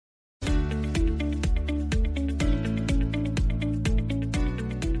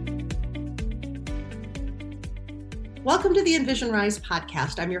Welcome to the Envision Rise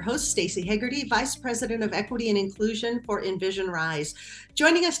podcast. I'm your host, Stacey Hegarty, Vice President of Equity and Inclusion for Envision Rise.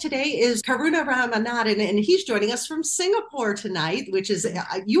 Joining us today is Karuna Ramanathan, and he's joining us from Singapore tonight, which is,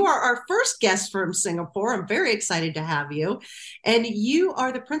 you are our first guest from Singapore. I'm very excited to have you. And you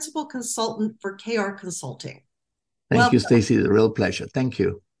are the Principal Consultant for KR Consulting. Thank you, Stacey. It's a real pleasure. Thank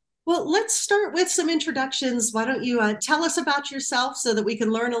you. Well, let's start with some introductions. Why don't you tell us about yourself so that we can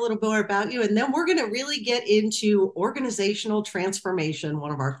learn a little more about you? And then we're going to really get into organizational transformation,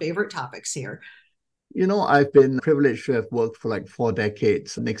 one of our favorite topics here. You know, I've been privileged to have worked for like 4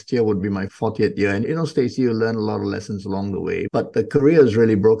 decades. Next year would be my 40th year. And, Stacey, you learn a lot of lessons along the way. But the career is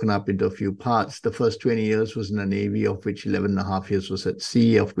really broken up into a few parts. The first 20 years was in the Navy, of which 11 and a half years was at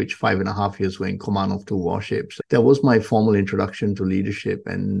sea, of which 5.5 years were in command of 2 warships. That was my formal introduction to leadership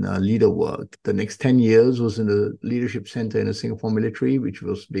and leader work. The next 10 years was in the leadership center in the Singapore military, which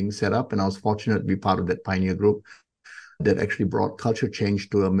was being set up. And I was fortunate to be part of that pioneer group that actually brought culture change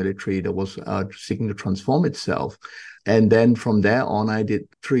to a military that was seeking to transform itself. And then from there on, I did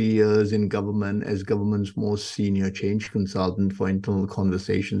 3 years in government as government's most senior change consultant for internal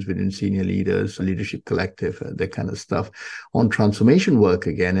conversations within senior leaders, leadership collective, that kind of stuff, on transformation work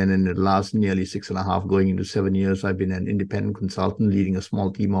again. And in the last nearly 6.5, going into 7 years, I've been an independent consultant leading a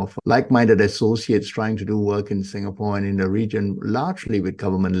small team of like-minded associates trying to do work in Singapore and in the region, largely with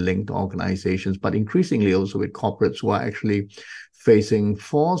government-linked organizations, but increasingly also with corporates who are actually facing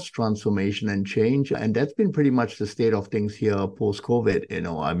forced transformation and change. And that's been pretty much the state of things here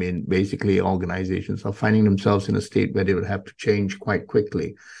post-COVID. Basically organizations are finding themselves in a state where they would have to change quite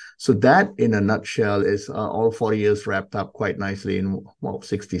quickly. So that, in a nutshell, is all 40 years wrapped up quite nicely in,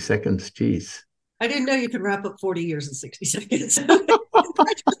 60 seconds. Geez. I didn't know you could wrap up 40 years in 60 seconds.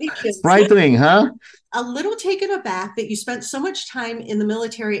 Right doing, huh? A little taken aback that you spent so much time in the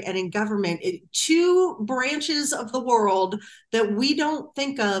military and in government, 2 branches of the world that we don't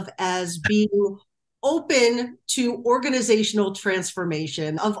think of as being open to organizational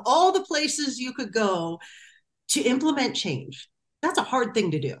transformation. Of all the places you could go to implement change, that's a hard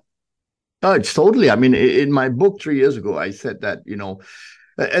thing to do. Oh, it's totally. In my book 3 years ago, I said that,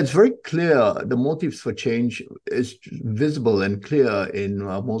 it's very clear. The motives for change is visible and clear in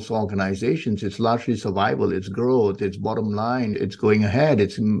most organizations. It's largely survival, it's growth, it's bottom line, it's going ahead,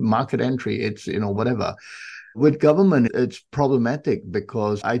 it's market entry, it's, whatever. With government, it's problematic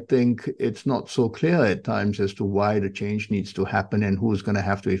because I think it's not so clear at times as to why the change needs to happen and who's going to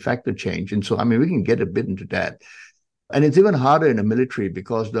have to effect the change. And so, we can get a bit into that. And it's even harder in the military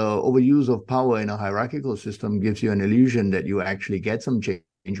because the overuse of power in a hierarchical system gives you an illusion that you actually get some change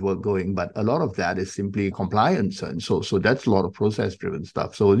work going, but a lot of that is simply compliance. And so that's a lot of process-driven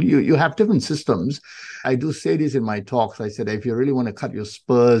stuff. So you have different systems. I do say this in my talks. I said, if you really want to cut your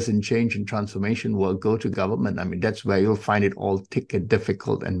spurs in change and transformation work, go to government. That's where you'll find it all thick and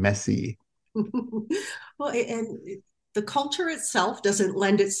difficult and messy. Well, and the culture itself doesn't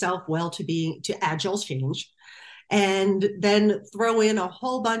lend itself well to agile change. And then throw in a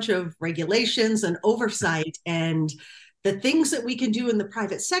whole bunch of regulations and oversight, and the things that we can do in the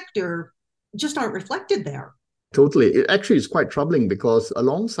private sector just aren't reflected there. Totally. It actually is quite troubling because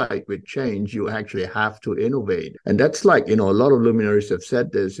alongside with change, you actually have to innovate. And that's like, a lot of luminaries have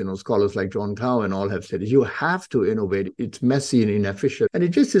said this, scholars like John Cow and all have said, you have to innovate. It's messy and inefficient. And it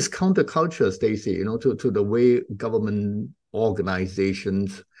just is counterculture, Stacey, to the way government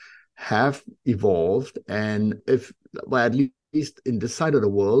organizations have evolved. And at least in this side of the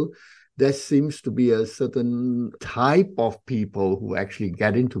world, there seems to be a certain type of people who actually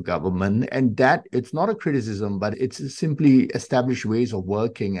get into government, and that it's not a criticism, but it's simply established ways of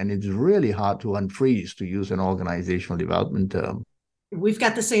working, and it's really hard to unfreeze, to use an organizational development term. We've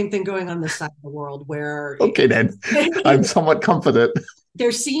got the same thing going on this side of the world where... Okay, then. I'm somewhat comforted.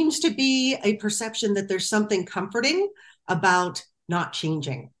 There seems to be a perception that there's something comforting about not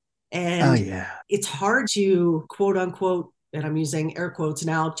changing. And It's hard to, quote unquote, and I'm using air quotes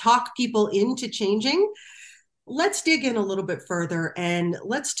now, talk people into changing. Let's dig in a little bit further and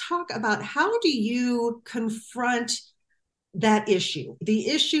let's talk about how do you confront that issue, the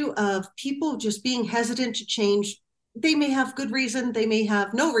issue of people just being hesitant to change. They may have good reason, they may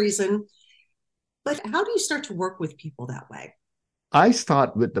have no reason, but how do you start to work with people that way? I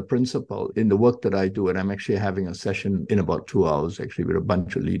start with the principle in the work that I do, and I'm actually having a session in about 2 hours, actually, with a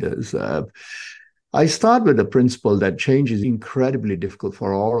bunch of leaders. I start with the principle that change is incredibly difficult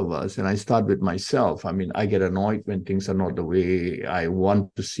for all of us. And I start with myself. I mean, I get annoyed when things are not the way I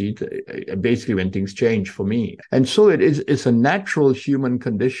want to see it, basically when things change for me. And so it's a natural human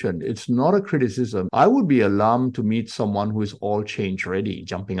condition. It's not a criticism. I would be alarmed to meet someone who is all change ready,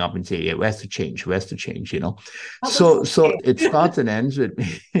 jumping up and say, yeah, where's the change? Where's the change? So it starts and ends with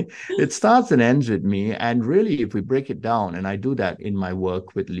me. It starts and ends with me. And really, if we break it down, and I do that in my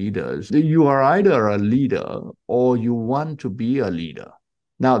work with leaders, you are either a leader or you want to be a leader.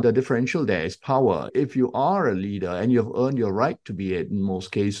 Now, the differential there is power. If you are a leader and you've earned your right to be it in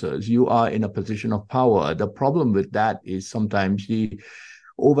most cases, you are in a position of power. The problem with that is sometimes the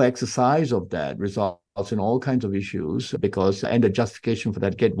overexercise of that results in all kinds of issues and the justification for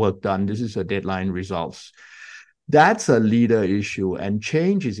that, get work done, this is a deadline, results. That's a leader issue, and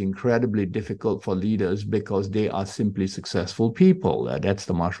change is incredibly difficult for leaders because they are simply successful people. That's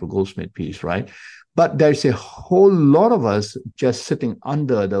the Marshall Goldsmith piece, right? But there's a whole lot of us just sitting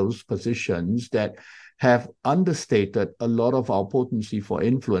under those positions that have understated a lot of our potency for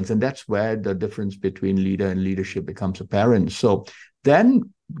influence. And that's where the difference between leader and leadership becomes apparent. So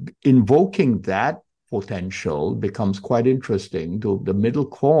then invoking that potential becomes quite interesting to the middle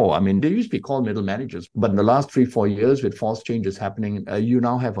core. I mean, they used to be called middle managers, but in the last 3-4 years with force changes happening, you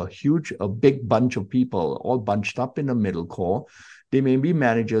now have a big bunch of people all bunched up in the middle core. They may be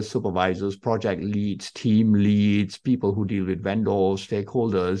managers, supervisors, project leads, team leads, people who deal with vendors,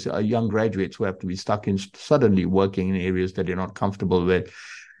 stakeholders, young graduates who have to be stuck in suddenly working in areas that they're not comfortable with.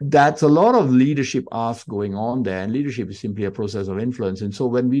 That's a lot of leadership ask going on there, and leadership is simply a process of influence. And so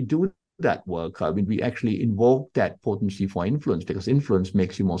when we do that work, I mean, we actually invoke that potency for influence because influence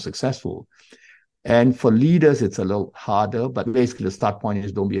makes you more successful. And for leaders, it's a little harder, but basically the start point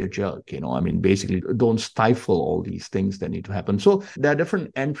is don't be a jerk, I mean, basically don't stifle all these things that need to happen. So there are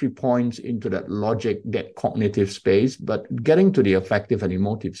different entry points into that logic, that cognitive space, but getting to the affective and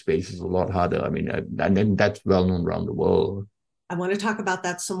emotive space is a lot harder. I mean, and then that's well known around the world. I want to talk about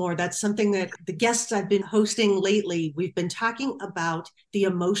that some more. That's something that the guests I've been hosting lately, we've been talking about the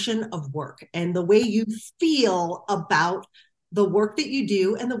emotion of work and the way you feel about the work that you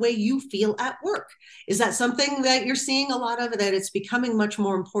do and the way you feel at work. Is that something that you're seeing a lot of, that it's becoming much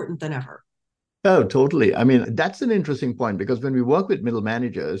more important than ever? Oh, totally. I mean, that's an interesting point because when we work with middle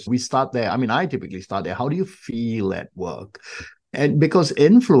managers, we start there. I mean, I typically start there. How do you feel at work? And because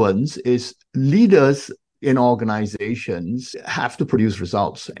influence is leaders in organizations have to produce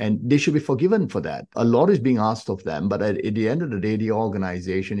results and they should be forgiven for that. A lot is being asked of them, but at the end of the day, the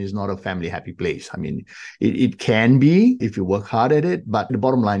organization is not a family happy place. I mean, it can be if you work hard at it, but the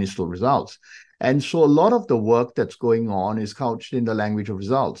bottom line is still results. And so a lot of the work that's going on is couched in the language of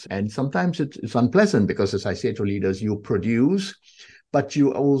results. And sometimes it's unpleasant because, as I say to leaders, you produce, but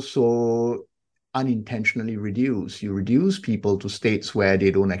you also unintentionally reduce. You reduce people to states where they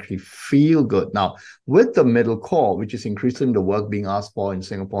don't actually feel good. Now, with the middle core, which is increasingly the work being asked for in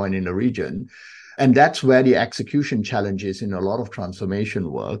Singapore and in the region, and that's where the execution challenge is in a lot of transformation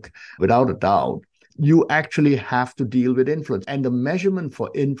work, without a doubt, you actually have to deal with influence. And the measurement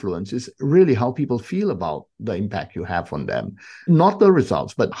for influence is really how people feel about the impact you have on them. Not the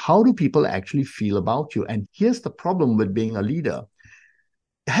results, but how do people actually feel about you? And here's the problem with being a leader.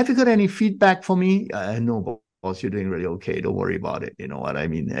 Have you got any feedback for me? No, boss, you're doing really okay. Don't worry about it. You know what I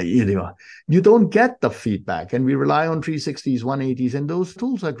mean? You don't get the feedback. And we rely on 360s, 180s, and those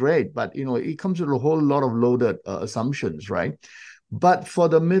tools are great. But, it comes with a whole lot of loaded assumptions, right? But for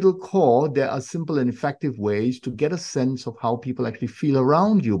the middle core, there are simple and effective ways to get a sense of how people actually feel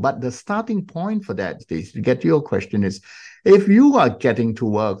around you. But the starting point for that, Stacey, to get to your question is, if you are getting to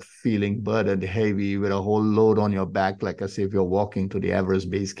work feeling burdened, heavy, with a whole load on your back, like as if you're walking to the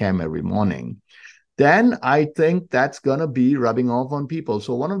Everest base camp every morning, then I think that's going to be rubbing off on people.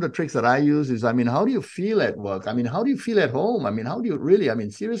 So one of the tricks that I use is, I mean, how do you feel at work? I mean, how do you feel at home? I mean, how do you really, I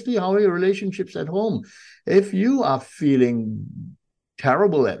mean, seriously, how are your relationships at home? If you are feeling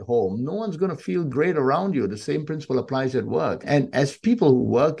terrible at home, no one's going to feel great around you. The same principle applies at work. And as people who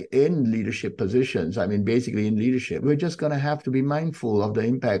work in leadership positions, I mean, basically in leadership, we're just going to have to be mindful of the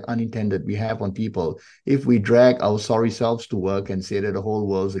impact unintended we have on people if we drag our sorry selves to work and say that the whole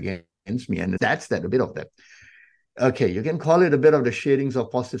world's against me. And that's a bit of that. Okay, you can call it a bit of the shadings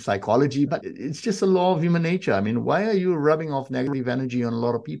of positive psychology, but it's just a law of human nature. I mean, why are you rubbing off negative energy on a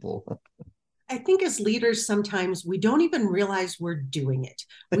lot of people? I think as leaders, sometimes we don't even realize we're doing it.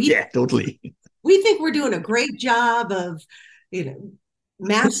 Yeah, totally. We think we're doing a great job of,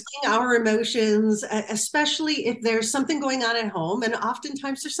 masking our emotions, especially if there's something going on at home. And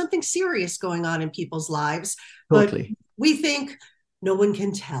oftentimes there's something serious going on in people's lives. Totally. But we think no one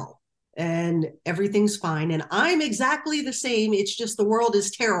can tell. and everything's fine. And I'm exactly the same. It's just the world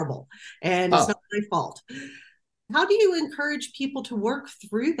is terrible and it's not Oh, my fault. How do you encourage people to work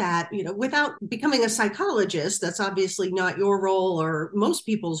through that, without becoming a psychologist? That's obviously not your role or most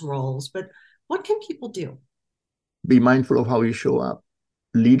people's roles, but what can people do? be mindful of how you show up.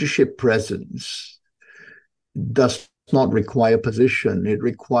 Leadership presence does not require position, it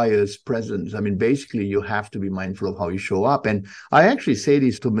requires presence. I mean, basically, you have to be mindful of how you show up. And I actually say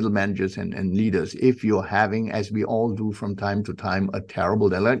this to middle managers and leaders. If you're having, as we all do from time to time, a terrible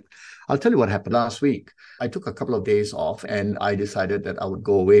day, like I'll tell you what happened last week. I took a couple of days off and I decided that I would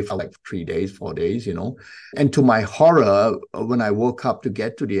go away for like 3 days, 4 days, And to my horror, when I woke up to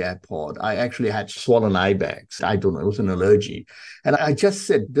get to the airport, I actually had swollen eye bags. I don't know, it was an allergy. And I just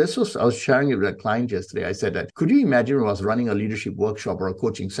said, I was sharing it with a client yesterday. I said that, could you imagine if I was running a leadership workshop or a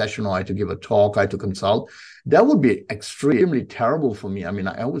coaching session, or I had to give a talk, I had to consult? That would be extremely terrible for me. I mean,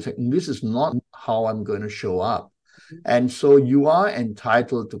 I always say, this is not how I'm going to show up. And so you are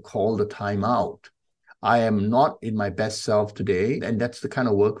entitled to call the time out. I am not in my best self today. And that's the kind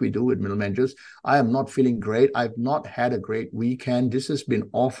of work we do with middle managers. I am not feeling great. I've not had a great weekend. This has been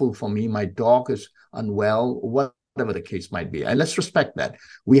awful for me. My dog is unwell, whatever the case might be. And let's respect that.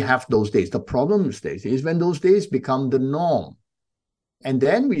 We have those days. The problem, Stacey, is when those days become the norm. And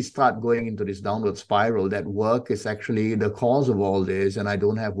then we start going into this downward spiral that work is actually the cause of all this, and I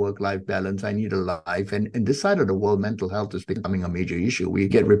don't have work-life balance. I need a life. And in this side of the world, mental health is becoming a major issue. We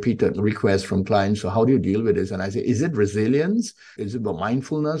get repeated requests from clients. So how do you deal with this? And I say, is it resilience? Is it about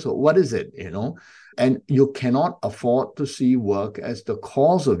mindfulness? Or what is it, And you cannot afford to see work as the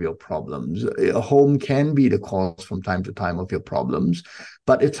cause of your problems. A home can be the cause from time to time of your problems,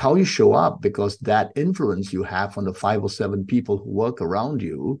 but it's how you show up, because that influence you have on the 5 or 7 people who work around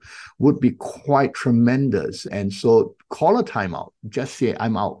you would be quite tremendous. And so call a timeout. Just say,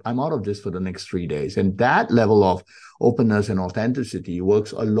 I'm out. I'm out of this for the next 3 days. And that level of openness and authenticity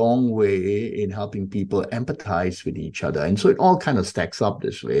works a long way in helping people empathize with each other. And so it all kind of stacks up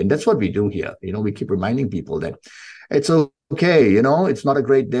this way. And that's what we do here. We keep reminding people that it's okay, it's not a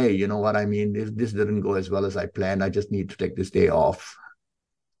great day. You know what I mean? If this didn't go as well as I planned, I just need to take this day off.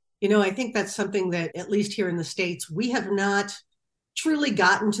 I think that's something that, at least here in the States, we have not truly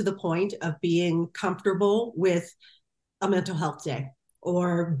gotten to the point of being comfortable with a mental health day,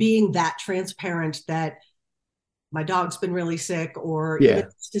 or being that transparent that my dog's been really sick, or even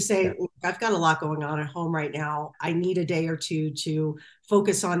to say, look, I've got a lot going on at home right now. I need a day or two to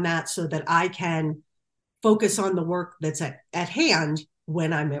focus on that so that I can focus on the work that's at hand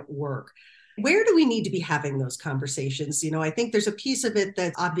when I'm at work. Where do we need to be having those conversations? I think there's a piece of it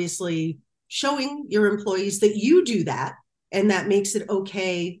that's obviously showing your employees that you do that, and that makes it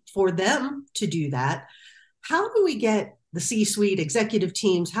okay for them to do that. How do we get the C-suite executive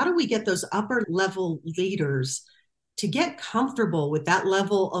teams, how do we get those upper level leaders to get comfortable with that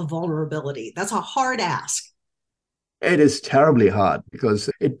level of vulnerability? That's a hard ask. It is terribly hard because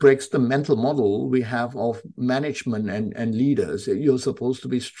it breaks the mental model we have of management and leaders. You're supposed to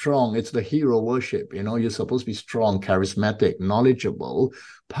be strong. It's the hero worship. You're supposed to be strong, charismatic, knowledgeable,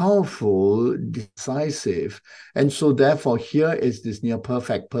 powerful, decisive. And so therefore, here is this near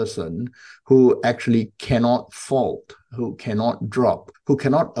perfect person who actually cannot fault, who cannot drop, who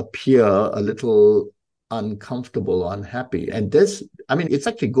cannot appear a little uncomfortable or unhappy. And this, it's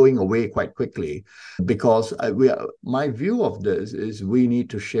actually going away quite quickly, because my view of this is we need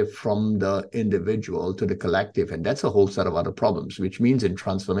to shift from the individual to the collective. And that's a whole set of other problems, which means in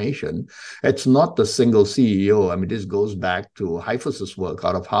transformation, it's not the single CEO. This goes back to Heifetz's work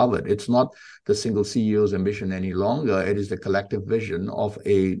out of Harvard. It's not the single CEO's ambition any longer. It is the collective vision of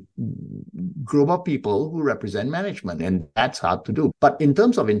a group of people who represent management. And that's hard to do. But in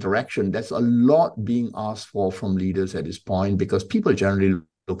terms of interaction, there's a lot being asked for from leaders at this point, because people generally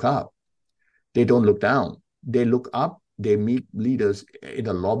look up. They don't look down. They look up. They meet leaders in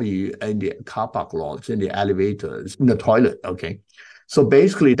the lobby, in the car park lots, in the elevators, in the toilet. Okay. So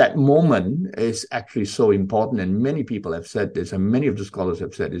basically, that moment is actually so important. And many people have said this, and many of the scholars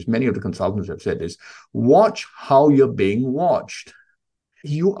have said this, many of the consultants have said this. Watch how you're being watched.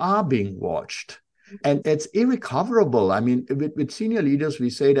 You are being watched. And it's irrecoverable. With senior leaders, we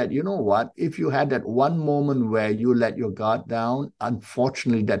say that, you know what, if you had that one moment where you let your guard down,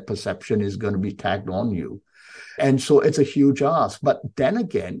 unfortunately, that perception is going to be tagged on you. And so it's a huge ask. But then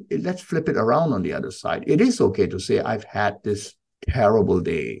again, let's flip it around on the other side. It is okay to say, I've had this terrible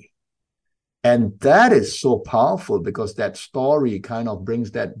day. And that is so powerful, because that story kind of brings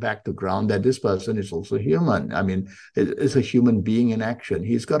that back to ground, that this person is also human. It's a human being in action.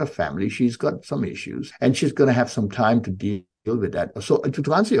 He's got a family. She's got some issues, and she's going to have some time to deal deal with that. So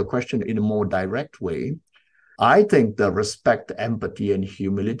to answer your question in a more direct way, I think the respect, empathy, and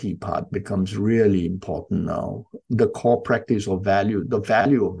humility part becomes really important now. The core practice of value, the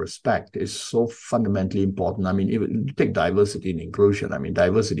value of respect is so fundamentally important. I mean, even take diversity and inclusion. I mean,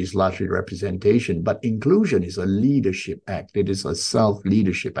 diversity is largely representation, but inclusion is a leadership act. It is a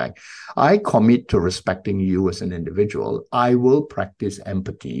self-leadership act. I commit to respecting you as an individual. I will practice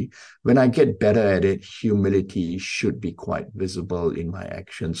empathy. When I get better at it, humility should be quite visible in my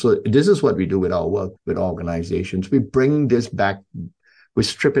actions. So this is what we do with our work with organizations. We bring this back, we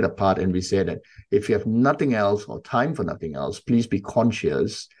strip it apart, and we say that if you have nothing else or time for nothing else, please be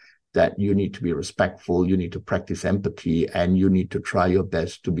conscious that you need to be respectful, you need to practice empathy, and you need to try your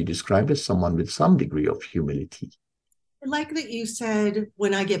best to be described as someone with some degree of humility. I like that you said,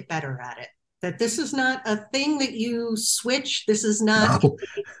 when I get better at it, that this is not a thing that you switch. This is not a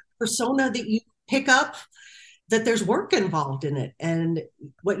persona that you pick up, that there's work involved in it. And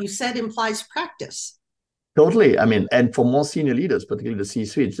what you said implies practice. Totally. I mean, and for more senior leaders, particularly the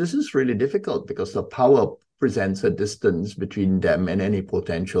C-suites, this is really difficult because the power presents a distance between them and any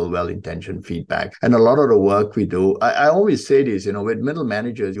potential well-intentioned feedback. And a lot of the work we do, I always say this, with middle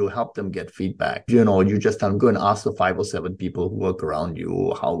managers, you help them get feedback. You just go and ask the 5 or 7 people who work around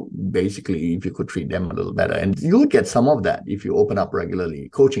you how basically if you could treat them a little better. And you would get some of that if you open up regularly.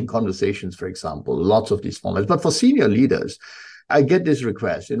 Coaching conversations, for example, lots of these formats. But for senior leaders, I get this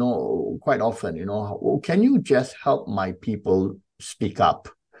request, quite often, can you just help my people speak up?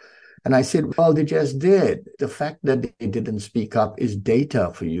 And I said, well, they just did. The fact that they didn't speak up is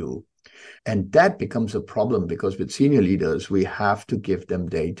data for you. And that becomes a problem because with senior leaders, we have to give them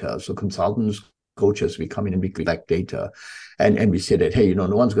data. So consultants, coaches, we come in and we collect data. And we say that, hey, no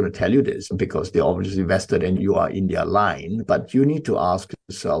one's going to tell you this because they're obviously vested and you are in their line. But you need to ask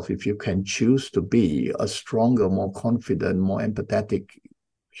yourself if you can choose to be a stronger, more confident, more empathetic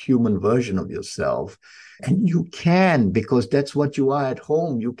human version of yourself. And you can, because that's what you are at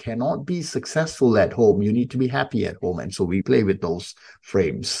home. You cannot be successful at home. You need to be happy at home. And so we play with those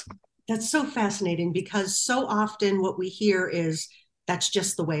frames. That's so fascinating because so often what we hear is, that's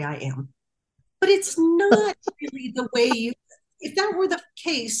just the way I am. But it's not really the way if that were the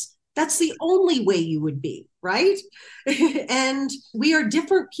case, that's the only way you would be, right? And we are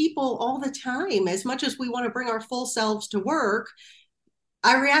different people all the time. As much as we want to bring our full selves to work,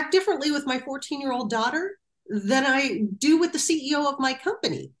 I react differently with my 14-year-old daughter than I do with the CEO of my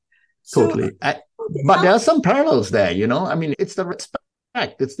company. Totally. But there are some parallels there, I mean, it's the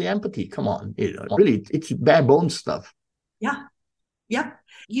respect, it's the empathy. Come on, really, it's bare bones stuff. Yeah. Yep.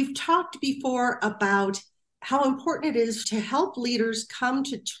 You've talked before about how important it is to help leaders come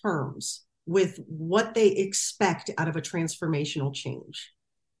to terms with what they expect out of a transformational change.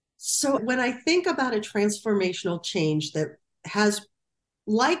 So when I think about a transformational change that has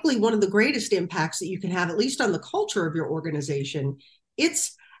likely one of the greatest impacts that you can have, at least on the culture of your organization,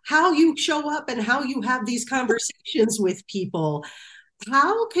 it's how you show up and how you have these conversations with people.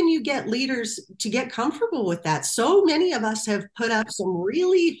 How can you get leaders to get comfortable with that? So many of us have put up some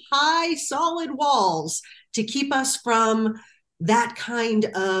really high, solid walls to keep us from that kind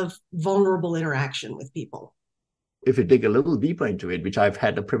of vulnerable interaction with people. If you dig a little deeper into it, which I've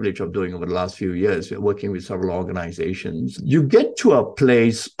had the privilege of doing over the last few years, working with several organizations, you get to a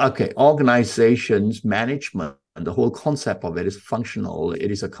place, organizations, management, and the whole concept of it is functional.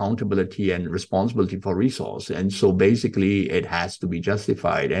 It is accountability and responsibility for resource. And so basically it has to be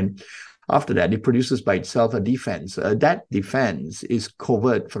justified. And after that, it produces by itself a defense. That defense is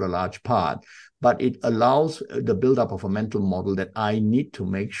covert for a large part, but it allows the buildup of a mental model that I need to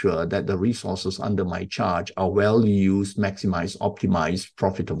make sure that the resources under my charge are well used, maximized, optimized,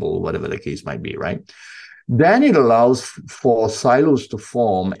 profitable, whatever the case might be, right? Then it allows for silos to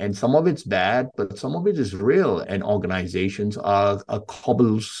form, and some of it's bad, but some of it is real. And organizations are a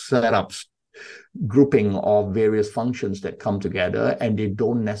cobbled setups grouping of various functions that come together, and they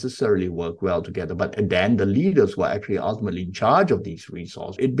don't necessarily work well together. But then the leaders who are actually ultimately in charge of these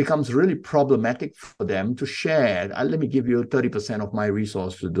resources, it becomes really problematic for them to share. Let me give you 30% of my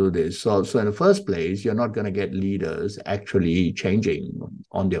resource to do this. So in the first place, you're not going to get leaders actually changing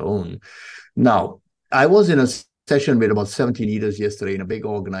on their own. Now, I was in a session with about 70 leaders yesterday in a big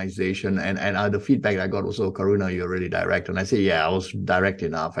organization, and the feedback I got was, "Oh, Karuna, you're really direct." And I said, "Yeah, I was direct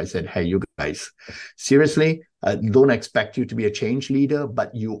enough." I said, "Hey, you guys, seriously, don't expect you to be a change leader,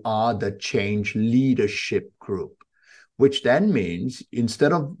 but you are the change leadership group." Which then means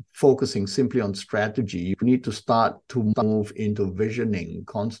instead of focusing simply on strategy, you need to start to move into visioning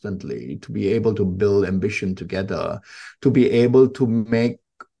constantly, to be able to build ambition together, to be able to make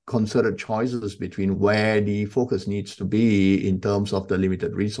concerted choices between where the focus needs to be in terms of the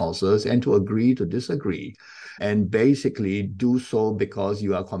limited resources, and to agree to disagree, and basically do so because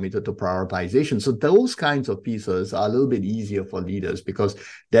you are committed to prioritization. So those kinds of pieces are a little bit easier for leaders, because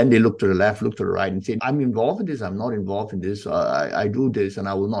then they look to the left, look to the right, and say, I'm involved in this, I'm not involved in this, I do this and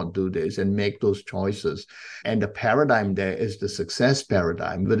I will not do this, and make those choices. And the paradigm there is the success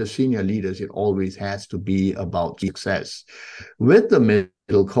paradigm. With the senior leaders, it always has to be about success. With the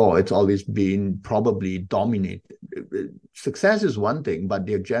middle core, it's always been probably dominated. Success is one thing, but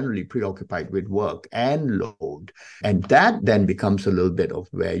they're generally preoccupied with work and load. And that then becomes a little bit of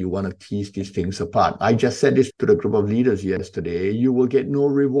where you want to tease these things apart. I just said this to the group of leaders yesterday. You will get no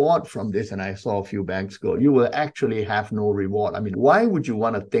reward from this. And I saw a few banks go, you will actually have no reward. I mean, why would you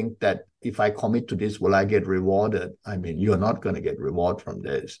want to think that if I commit to this, will I get rewarded? I mean, you're not going to get reward from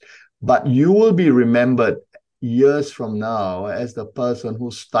this. But you will be remembered years from now as the person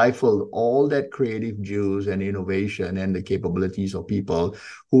who stifled all that creative juice and innovation and the capabilities of people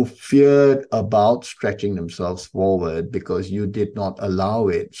who feared about stretching themselves forward because you did not allow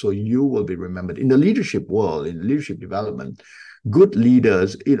it. So you will be remembered. In the leadership world, in leadership development, good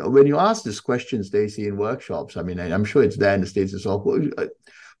leaders, when you ask these questions, Stacey, in workshops, I mean, I'm sure it's there in the States as well.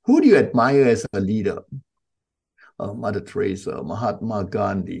 Who do you admire as a leader? Mother Teresa, Mahatma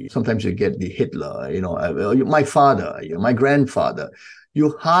Gandhi. Sometimes you get the Hitler, my father, my grandfather.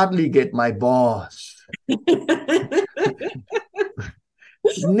 You hardly get my boss.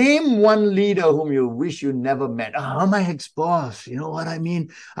 Name one leader whom you wish you never met. Oh, my ex-boss. You know what I mean?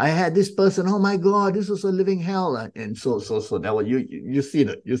 I had this person. Oh my God, this was a living hell. And so that was you see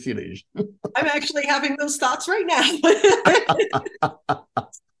the issue. I'm actually having those thoughts right now.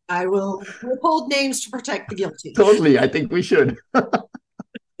 I will withhold names to protect the guilty. Totally. I think we should.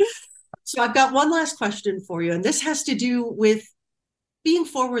 So I've got one last question for you, and this has to do with being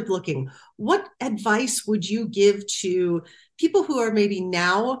forward-looking. What advice would you give to people who are maybe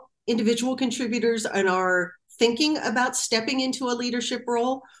now individual contributors and are thinking about stepping into a leadership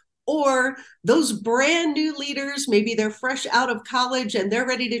role, or those brand new leaders, maybe they're fresh out of college and they're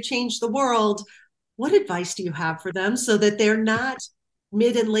ready to change the world? What advice do you have for them so that they're not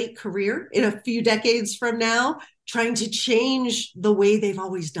mid and late career in a few decades from now, trying to change the way they've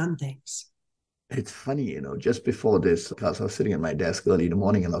always done things? It's funny, just before this, because I was sitting at my desk early in the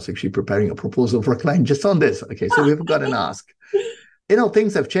morning and I was actually preparing a proposal for a client just on this. Okay, so we've got an ask.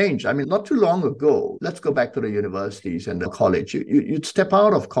 Things have changed. I mean, not too long ago, let's go back to the universities and the college. You'd step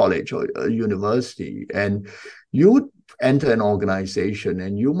out of college or a university and you would enter an organization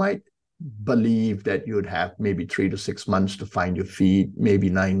and you might believe that you'd have maybe 3 to 6 months to find your feet, maybe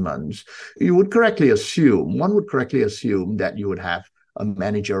 9 months. One would correctly assume that you would have a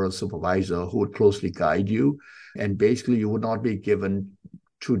manager or supervisor who would closely guide you. And basically you would not be given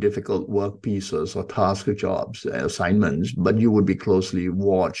too difficult work pieces or task jobs, assignments, but you would be closely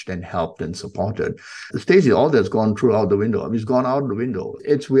watched and helped and supported. Stacey, all that's gone out the window. I mean, it's gone out the window.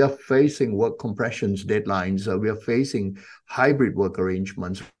 We are facing work compressions, deadlines. We are facing hybrid work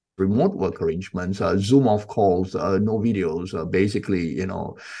arrangements, remote work arrangements, Zoom off calls, no videos. Basically,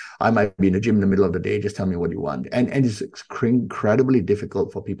 I might be in the gym in the middle of the day, just tell me what you want. And it's incredibly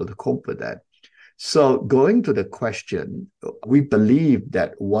difficult for people to cope with that. So going to the question, we believe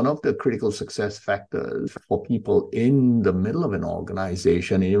that one of the critical success factors for people in the middle of an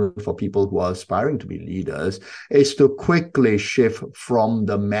organization, even for people who are aspiring to be leaders, is to quickly shift from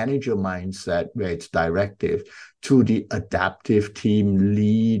the manager mindset where it's directive to the adaptive team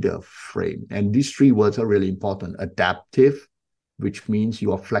leader frame. And these 3 words are really important. Adaptive, which means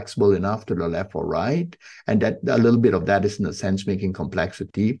you are flexible enough to the left or right. And that a little bit of that is in a sense making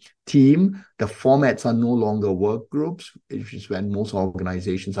complexity. Team, the formats are no longer work groups, which is when most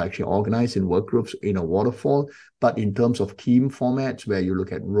organizations are actually organized in work groups in a waterfall, but in terms of team formats where you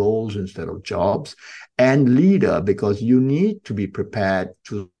look at roles instead of jobs. And leader, because you need to be prepared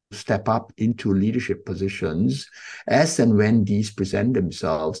to step up into leadership positions as and when these present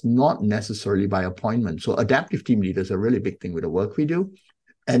themselves, not necessarily by appointment. So adaptive team leaders are a really big thing with the work we do.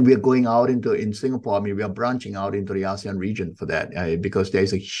 And we're going out in Singapore, I mean, we are branching out into the ASEAN region for that because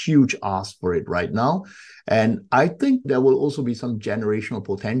there's a huge ask for it right now. And I think there will also be some generational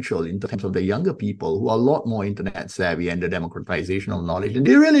potential in terms of the younger people who are a lot more internet savvy and the democratization of knowledge. And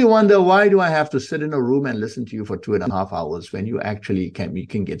they really wonder, why do I have to sit in a room and listen to you for 2.5 hours when you actually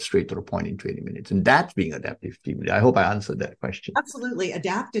can get straight to the point in 20 minutes? And that's being adaptive team leader. I hope I answered that question. Absolutely.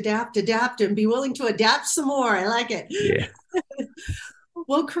 Adapt, and be willing to adapt some more. I like it. Yeah.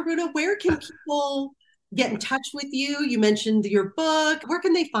 Well, Karuna, where can people get in touch with you? You mentioned your book. Where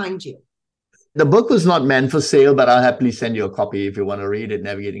can they find you? The book was not meant for sale, but I'll happily send you a copy if you want to read it,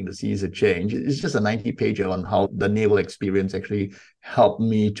 Navigating the Seas of Change. It's just a 90-pager on how the naval experience actually helped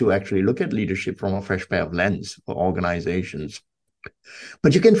me to actually look at leadership from a fresh pair of lens for organizations.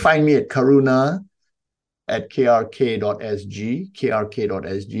 But you can find me at Karuna at krk.sg,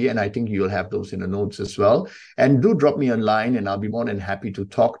 and I think you'll have those in the notes as well. And do drop me a line, and I'll be more than happy to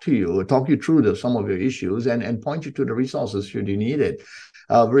talk you through some of your issues and point you to the resources should you need it.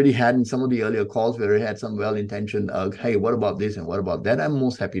 I've already had in some of the earlier calls where I had some well-intentioned, hey, what about this and what about that? I'm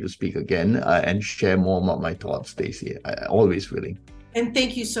most happy to speak again and share more about my thoughts, Stacey. Always willing. And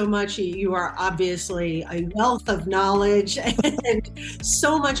thank you so much. You are obviously a wealth of knowledge and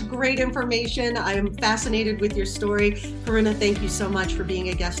so much great information. I am fascinated with your story. Karuna, thank you so much for being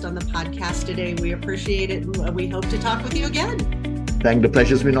a guest on the podcast today. We appreciate it, and we hope to talk with you again. The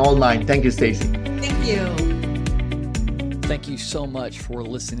pleasure's been all mine. Thank you, Stacey. Thank you. Thank you so much for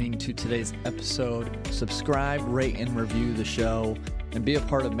listening to today's episode. Subscribe, rate, and review the show, and be a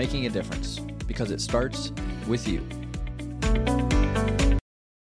part of making a difference, because it starts with you.